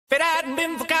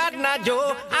been for Cotton Eye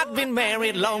Joe, I've been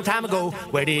married a long time ago.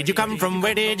 Where did you come from?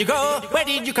 Where did you go? Where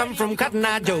did you come from, Cotton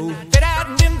Eye Joe? If it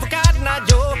hadn't been for Cotton Eye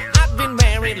Joe, I've been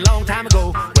married a long time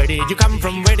ago. Where did you come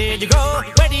from? Where did you go?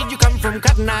 Where did you come from,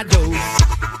 Cotton Eye Joe?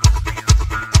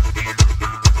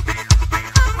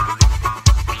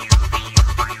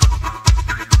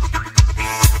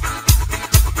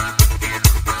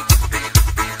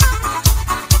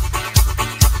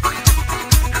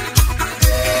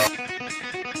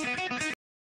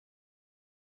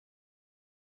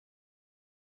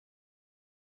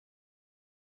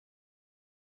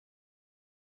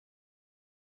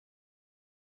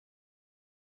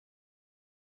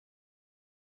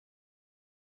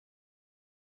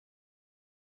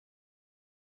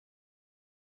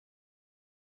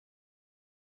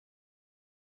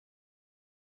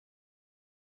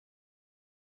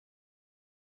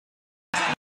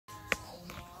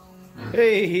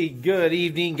 Hey, good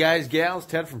evening, guys, gals.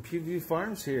 Ted from Pewview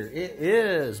Farms here. It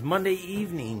is Monday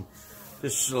evening,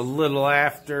 just a little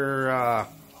after,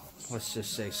 let's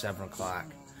just say 7 o'clock.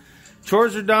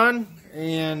 Chores are done,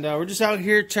 and we're just out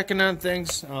here checking on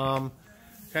things. Kind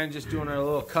of just doing a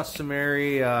little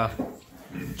customary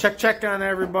check on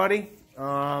everybody.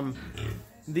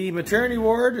 The maternity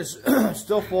ward is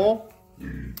still full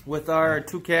with our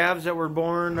 2 calves that were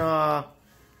born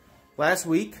last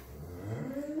week.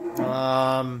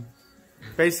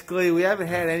 Basically, we haven't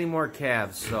had any more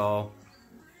calves, so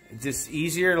it's just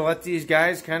easier to let these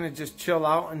guys kind of just chill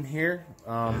out in here.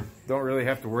 Don't really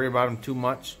have to worry about them too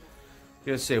much.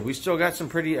 Just say we still got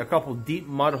a couple deep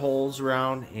mud holes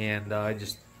around, and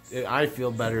I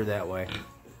feel better that way.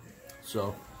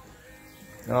 So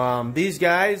these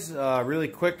guys, really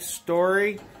quick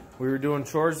story. We were doing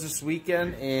chores this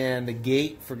weekend, and the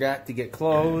gate forgot to get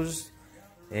closed.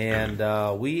 And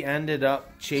we ended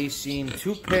up chasing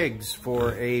 2 pigs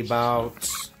for about,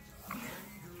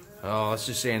 let's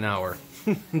just say an hour.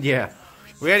 Yeah,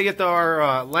 we had to get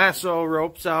our lasso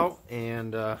ropes out,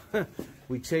 and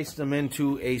we chased them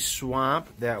into a swamp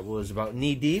that was about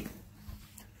knee deep.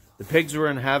 The pigs were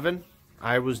in heaven.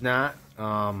 I was not.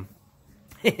 And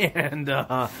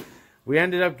we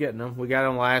ended up getting them. We got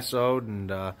them lassoed,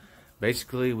 and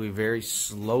basically we very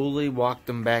slowly walked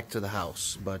them back to the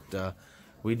house. But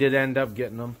we did end up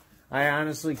getting them. I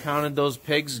honestly counted those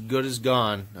pigs good as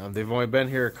gone. They've only been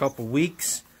here a couple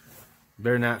weeks.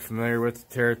 They're not familiar with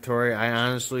the territory. I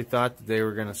honestly thought that they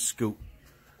were going to scoot.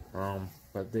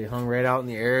 But they hung right out in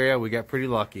the area. We got pretty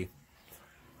lucky.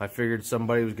 I figured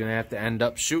somebody was going to have to end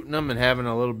up shooting them and having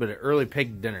a little bit of early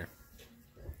pig dinner.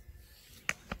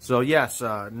 So yes,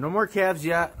 no more calves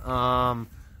yet.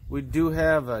 We do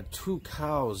have 2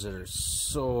 cows that are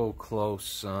so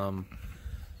close.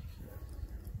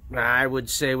 I would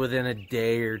say within a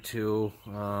day or 2,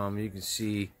 you can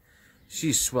see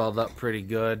she's swelled up pretty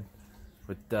good.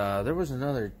 But there was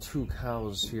another 2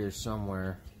 cows here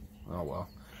somewhere. Oh well.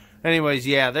 Anyways,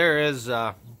 yeah, there is.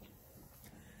 I'm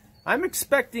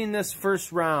expecting this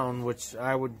first round, which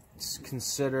I would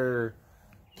consider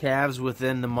calves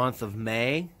within the month of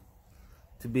May,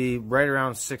 to be right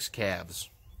around 6 calves.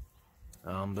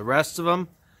 The rest of them,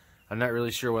 I'm not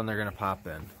really sure when they're going to pop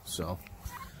in. So.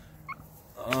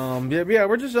 Yeah,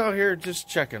 we're just out here just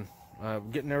checking,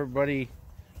 giving everybody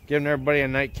a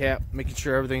nightcap, making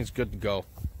sure everything's good to go.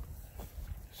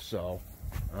 So,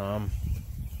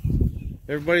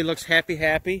 everybody looks happy.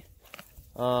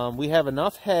 We have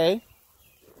enough hay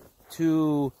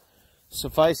to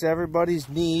suffice everybody's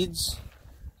needs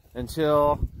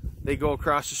until they go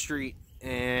across the street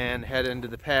and head into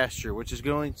the pasture, which is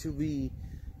going to be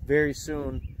very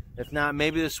soon, if not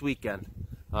maybe this weekend.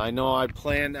 I know I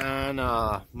planned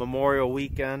on Memorial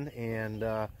Weekend, and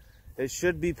it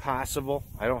should be possible.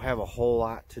 I don't have a whole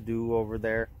lot to do over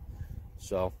there,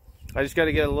 so I just got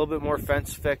to get a little bit more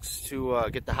fence fixed to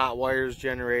get the hot wires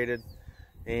generated.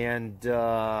 And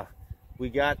we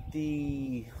got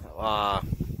the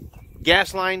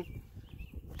gas line.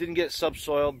 Didn't get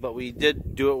subsoiled, but we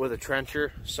did do it with a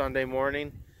trencher Sunday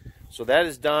morning. So that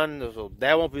is done. So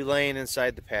that won't be laying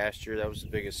inside the pasture. That was the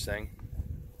biggest thing.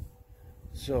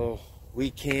 So we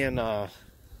can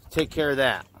take care of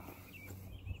that.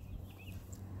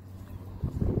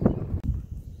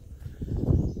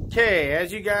 Okay,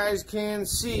 as you guys can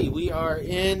see, we are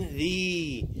in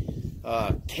the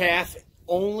calf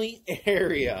only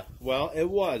area. Well, it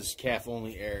was calf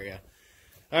only area.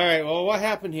 All right, well, what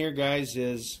happened here, guys,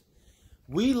 is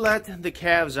we let the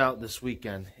calves out this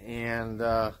weekend, and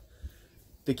the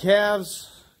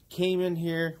calves came in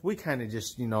here. We kind of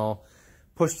just,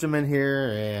 pushed them in here,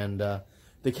 and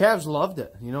the calves loved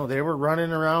it. They were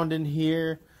running around in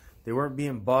here. They weren't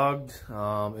being bugged.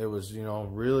 It was, you know,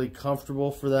 really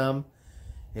comfortable for them.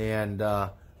 And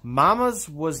Mama's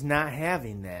was not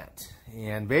having that.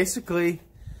 And basically,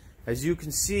 as you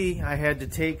can see, I had to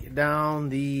take down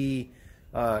the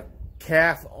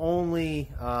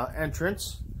calf-only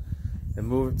entrance and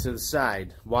move it to the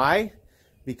side. Why?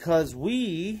 Because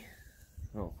we...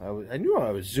 Oh, I knew I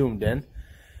was zoomed in.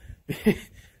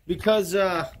 Because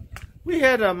we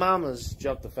had Mamas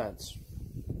jump the fence.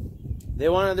 They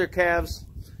wanted their calves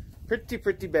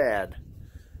pretty bad.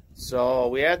 So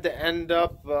we had to end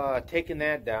up taking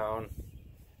that down.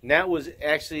 And that was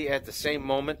actually at the same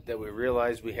moment that we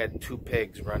realized we had 2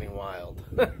 pigs running wild.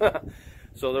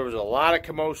 So there was a lot of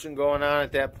commotion going on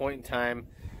at that point in time.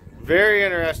 Very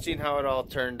interesting how it all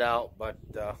turned out, but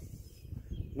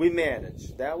we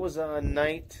managed. That was a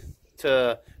night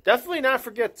to definitely not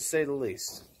forget, to say the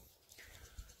least.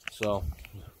 So,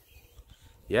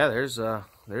 yeah, there's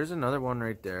another one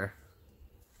right there.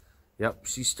 Yep,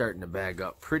 she's starting to bag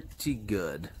up pretty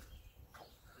good.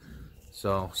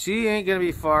 So, she ain't going to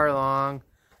be far along.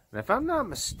 And if I'm not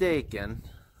mistaken,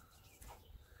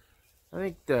 I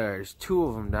think there's 2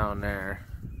 of them down there.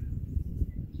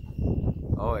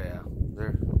 Oh, yeah.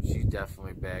 She's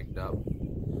definitely bagged up.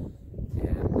 And,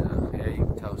 yeah, you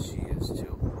can tell she is,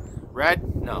 too.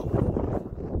 Red? No.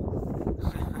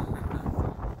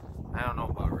 I don't know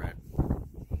about red.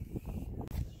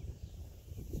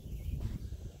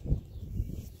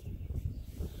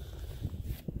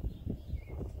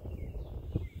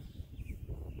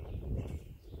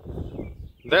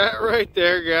 That right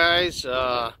there, guys,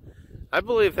 I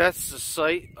believe that's the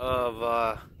site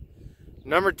of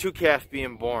number 2 calf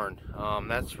being born.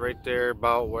 That's right there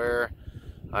about where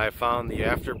I found the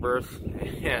afterbirth,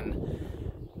 and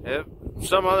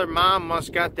some other mom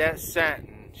must got that scent,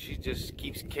 and she just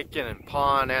keeps kicking and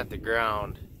pawing at the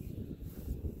ground.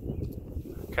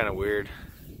 Kind of weird.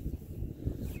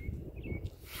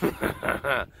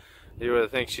 You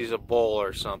would think she's a bull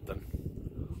or something.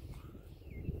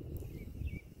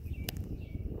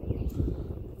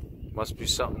 Must be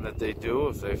something that they do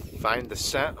if they find the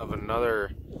scent of another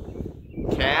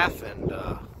calf and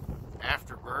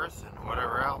afterbirth and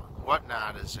whatever else,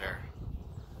 whatnot is there.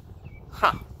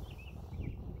 Huh.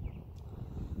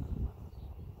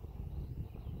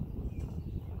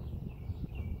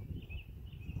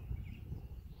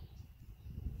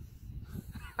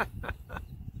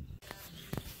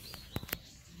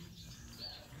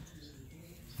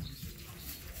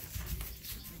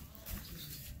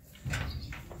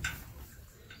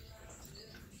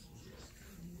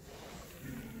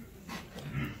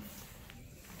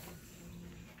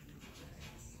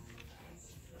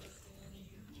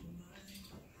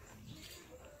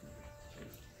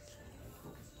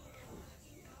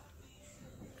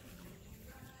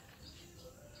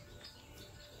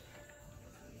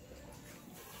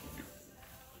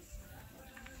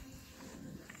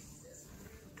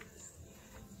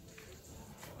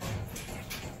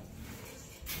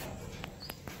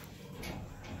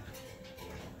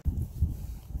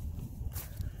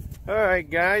 Alright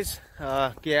guys,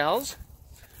 gals,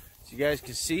 as you guys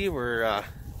can see, we're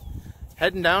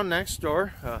heading down next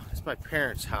door. It's my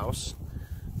parents' house.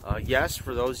 Yes,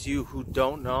 for those of you who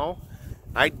don't know,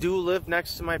 I do live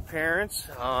next to my parents.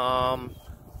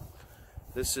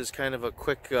 This is kind of a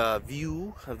quick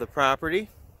view of the property.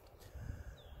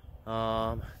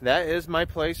 That is my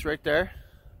place right there.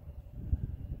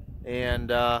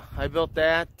 And I built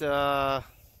that,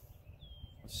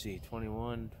 let's see,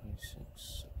 21,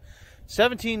 26...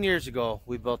 17 years ago,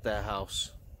 we built that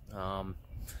house.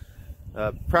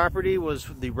 Property was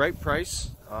the right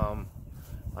price. I'm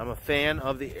a fan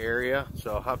of the area,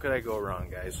 so how could I go wrong,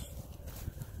 guys?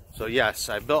 So yes,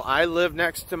 I live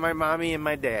next to my mommy and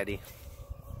my daddy.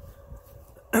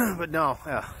 But no,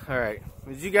 all right.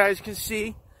 As you guys can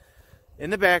see in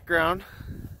the background,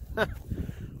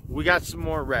 we got some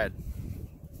more red.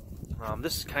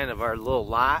 This is kind of our little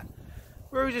lot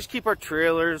where we just keep our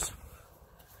trailers.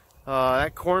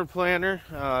 That corn planter,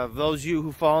 those of you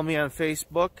who follow me on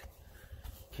Facebook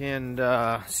can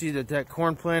see that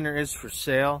corn planter is for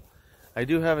sale. I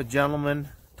do have a gentleman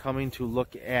coming to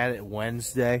look at it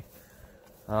Wednesday.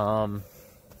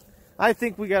 I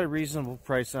think we got a reasonable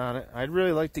price on it. I'd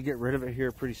really like to get rid of it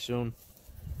here pretty soon.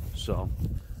 So,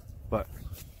 but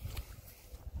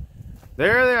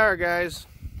there they are, guys.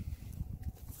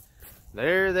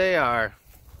 There they are.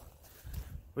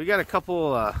 We got a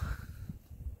couple, I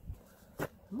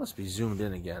must be zoomed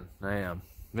in again. I am.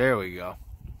 There we go.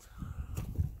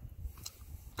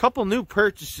 Couple new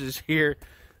purchases here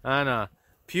on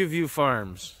Pewview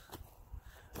Farms.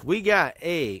 We got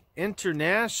a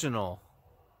international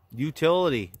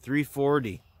Utility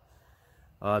 340.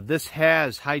 This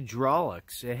has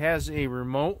hydraulics. It has a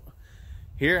remote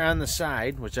here on the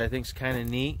side, which I think is kind of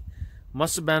neat.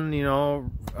 Must have been, you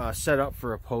know, set up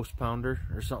for a post pounder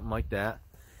or something like that.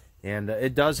 And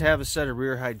it does have a set of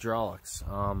rear hydraulics.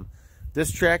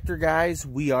 This tractor, guys,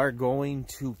 we are going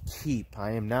to keep.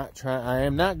 I am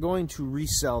not going to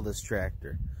resell this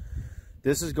tractor.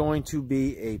 This is going to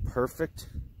be a perfect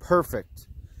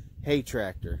hay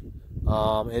tractor.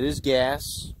 It is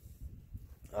gas.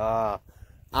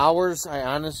 Hours, I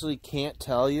honestly can't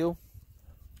tell you.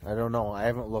 I don't know. I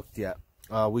haven't looked yet.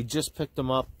 We just picked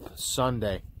them up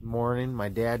Sunday morning. My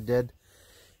dad did.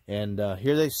 And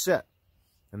here they sit.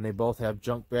 And they both have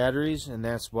junk batteries, and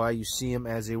that's why you see them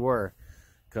as they were.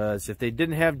 Because if they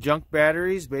didn't have junk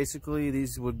batteries, basically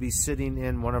these would be sitting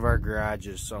in one of our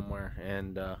garages somewhere.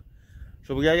 And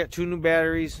so we gotta get 2 new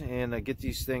batteries and get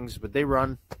these things. But they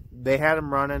run. They had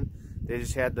them running. They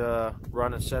just had to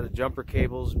run a set of jumper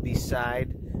cables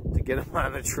beside to get them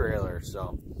on the trailer.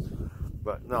 So,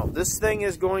 but no, this thing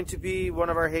is going to be one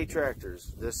of our hay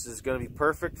tractors. This is going to be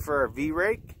perfect for our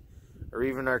V-rake or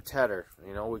even our tedder.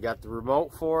 You know, we got the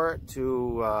remote for it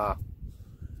to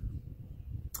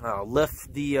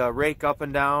lift the rake up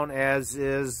and down, as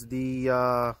is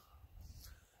the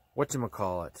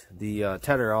whatchamacallit, the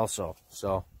tedder also.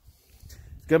 So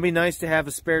it's gonna be nice to have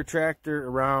a spare tractor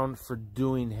around for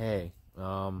doing hay.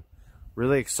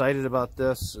 Really excited about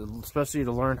this, especially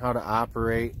to learn how to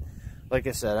operate. Like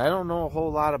I said, I don't know a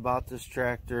whole lot about this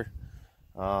tractor.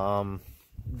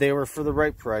 They were for the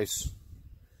right price,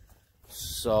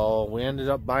 so we ended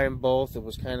up buying both. It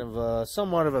was kind of a,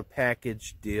 somewhat of a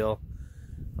package deal.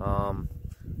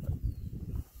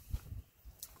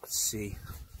 Let's see.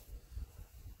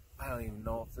 I don't even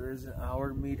know if there is an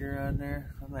hour meter on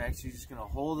there. I'm actually just going to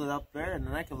hold it up there, and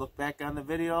then I can look back on the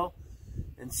video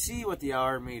and see what the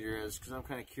hour meter is, because I'm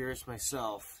kind of curious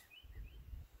myself.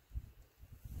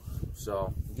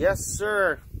 So, yes,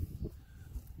 sir.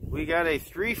 We got a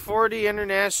 340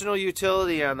 International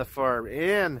Utility on the farm,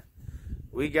 and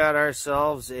we got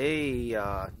ourselves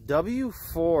a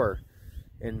W4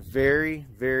 in very,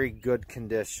 very good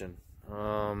condition.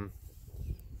 How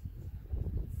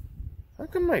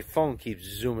come my phone keeps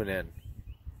zooming in?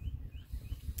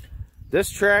 This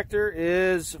tractor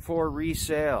is for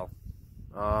resale.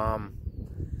 I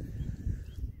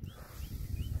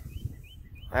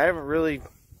haven't really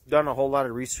done a whole lot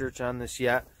of research on this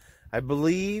yet. I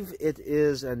believe it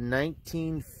is a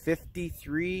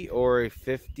 1953 or a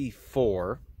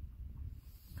 54.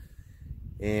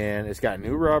 And it's got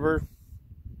new rubber.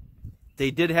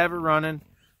 They did have it running,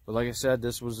 but like I said,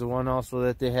 this was the one also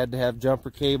that they had to have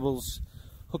jumper cables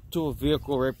hooked to a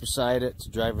vehicle right beside it to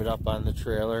drive it up on the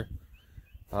trailer.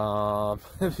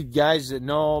 Guys that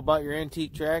know about your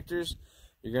antique tractors,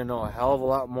 you're going to know a hell of a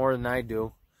lot more than I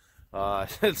do.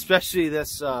 Especially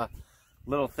this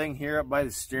little thing here up by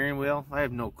the steering wheel. I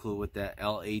have no clue what that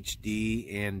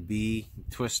LHD and B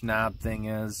twist knob thing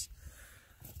is.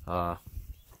 So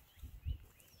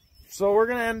we're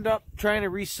going to end up trying to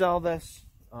resell this.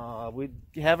 We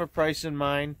have a price in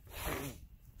mind.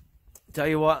 Tell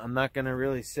you what, I'm not going to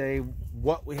really say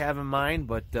what we have in mind,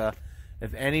 but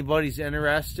if anybody's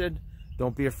interested,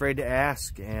 don't be afraid to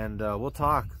ask, and we'll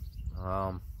talk.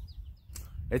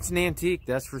 It's an antique,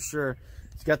 that's for sure.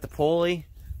 It's got the pulley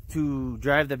to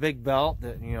drive the big belt,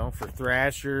 that, you know, for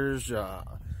thrashers,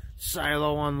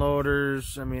 silo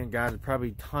unloaders. I mean, God,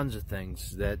 probably tons of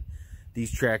things that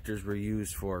these tractors were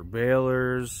used for.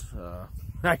 Balers,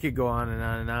 I could go on and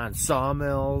on and on.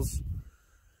 Sawmills.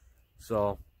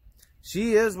 So,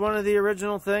 she is one of the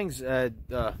original things.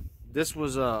 This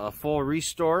was a full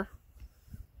restore.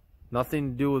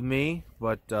 Nothing to do with me,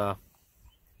 but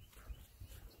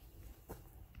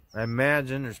I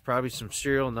imagine there's probably some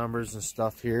serial numbers and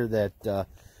stuff here that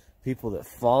people that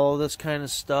follow this kind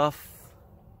of stuff.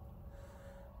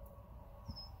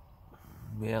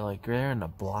 Yeah, like there in the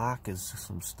block is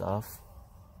some stuff.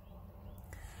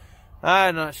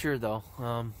 I'm not sure though.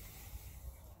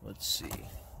 Let's see.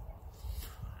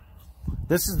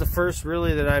 This is the first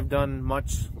really that I've done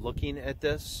much looking at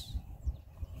this.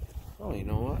 Oh, you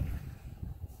know what?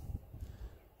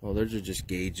 Well, those are just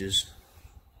gauges.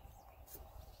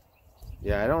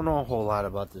 Yeah, I don't know a whole lot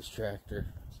about this tractor.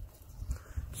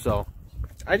 So,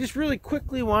 I just really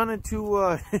quickly wanted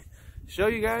to show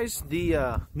you guys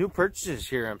the new purchases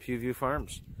here on Pewview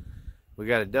Farms. We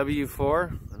got a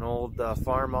W4, an old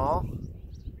Farmall.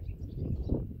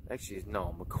 Actually,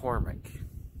 no, McCormick.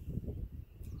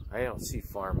 I don't see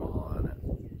Farmall on it.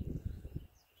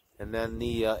 And then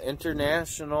the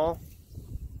International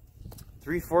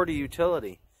 340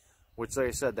 Utility, which, like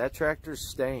I said, that tractor's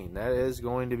staying. That is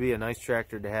going to be a nice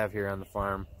tractor to have here on the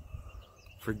farm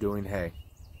for doing hay.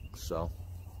 So,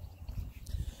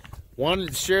 wanted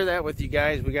to share that with you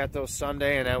guys. We got those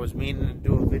Sunday, and I was meaning to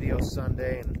do a video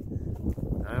Sunday, and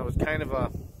it was kind of a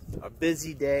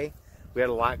busy day. We had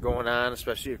a lot going on,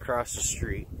 especially across the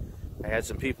street. I had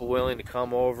some people willing to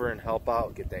come over and help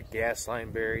out, get that gas line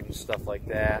buried and stuff like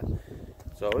that.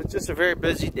 So it's just a very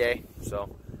busy day.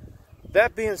 So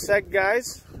that being said,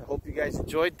 guys, I hope you guys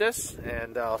enjoyed this,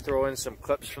 and I'll throw in some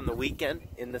clips from the weekend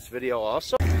in this video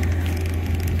also.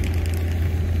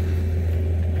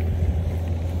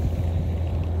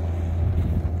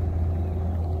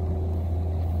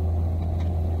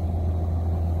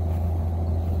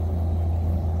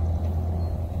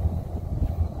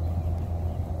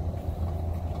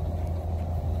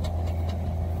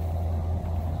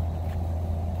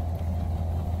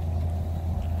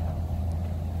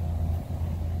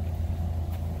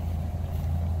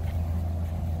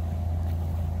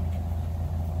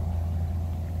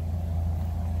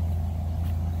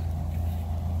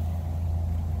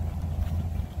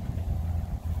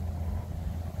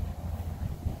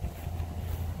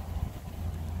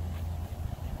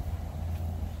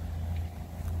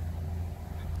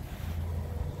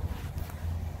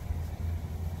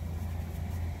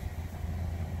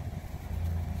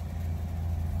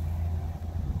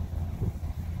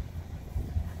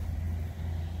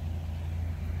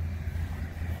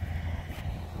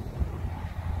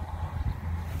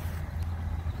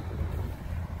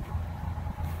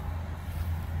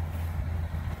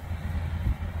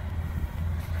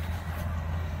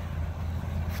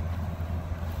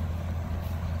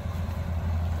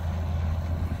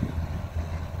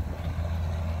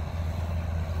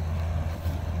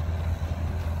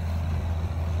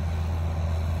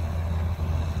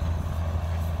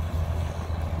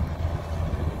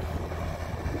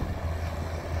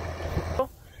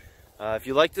 If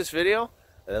you like this video,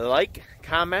 like,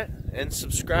 comment, and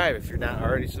subscribe if you're not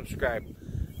already subscribed.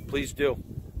 Please do.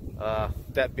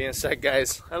 That being said,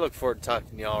 guys, I look forward to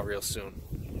talking to y'all real soon.